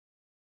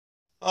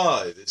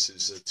Hi, this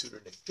is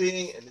Tutor Nick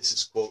P, and this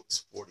is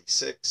quotes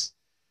 46.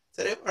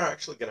 Today we're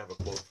actually going to have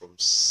a quote from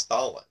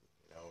Stalin,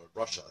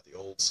 Russia, the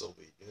old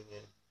Soviet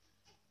Union.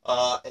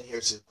 And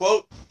here's his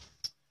quote.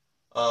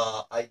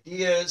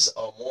 Ideas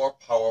are more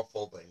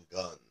powerful than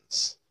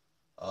guns.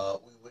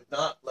 We would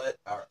not let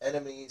our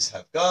enemies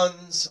have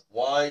guns.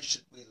 Why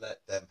should we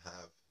let them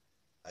have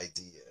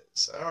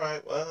ideas? All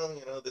right,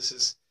 well, this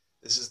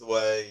is the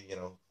way,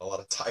 a lot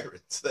of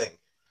tyrants think.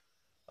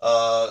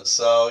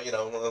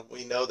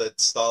 We know that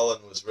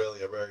Stalin was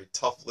really a very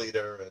tough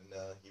leader,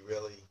 and he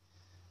really,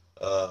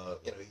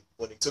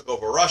 when he took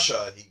over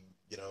Russia, he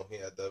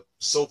had the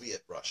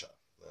Soviet Russia,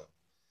 the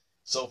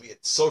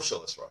Soviet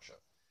socialist Russia.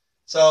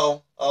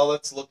 So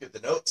let's look at the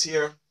notes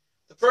here.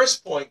 The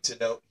first point to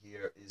note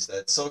here is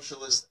that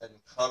socialists and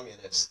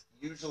communists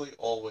usually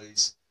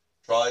always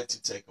try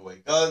to take away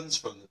guns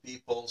from the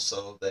people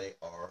so they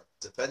are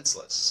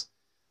defenseless,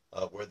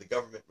 where the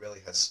government really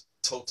has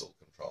total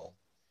control.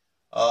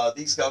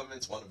 These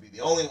governments want to be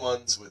the only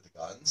ones with the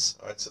guns.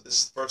 All right, so this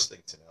is the first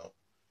thing to know.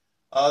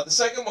 The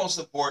second most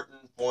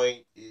important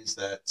point is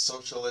that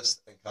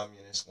socialists and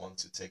communists want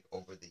to take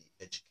over the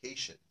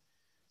education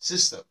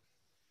system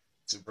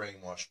to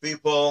brainwash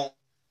people,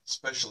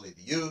 especially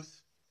the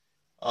youth.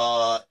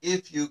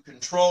 If you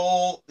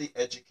control the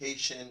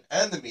education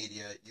and the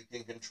media, you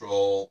can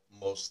control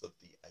most of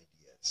the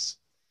ideas.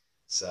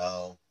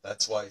 So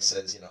that's why he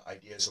says,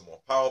 ideas are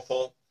more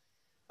powerful.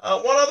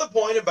 One other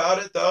point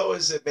about it, though,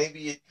 is that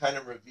maybe it kind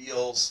of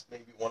reveals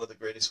maybe one of the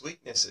greatest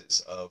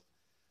weaknesses of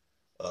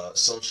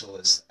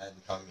socialists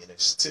and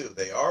communists, too.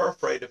 They are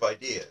afraid of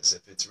ideas.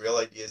 If it's real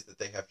ideas that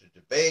they have to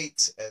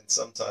debate, and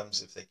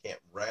sometimes if they can't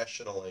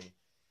rationally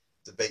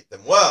debate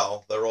them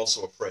well, they're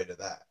also afraid of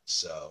that.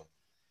 So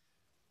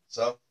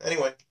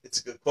anyway, it's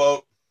a good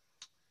quote.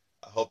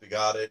 I hope you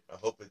got it. I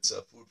hope it's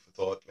food for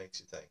thought, makes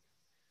you think.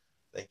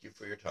 Thank you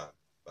for your time.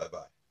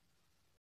 Bye-bye.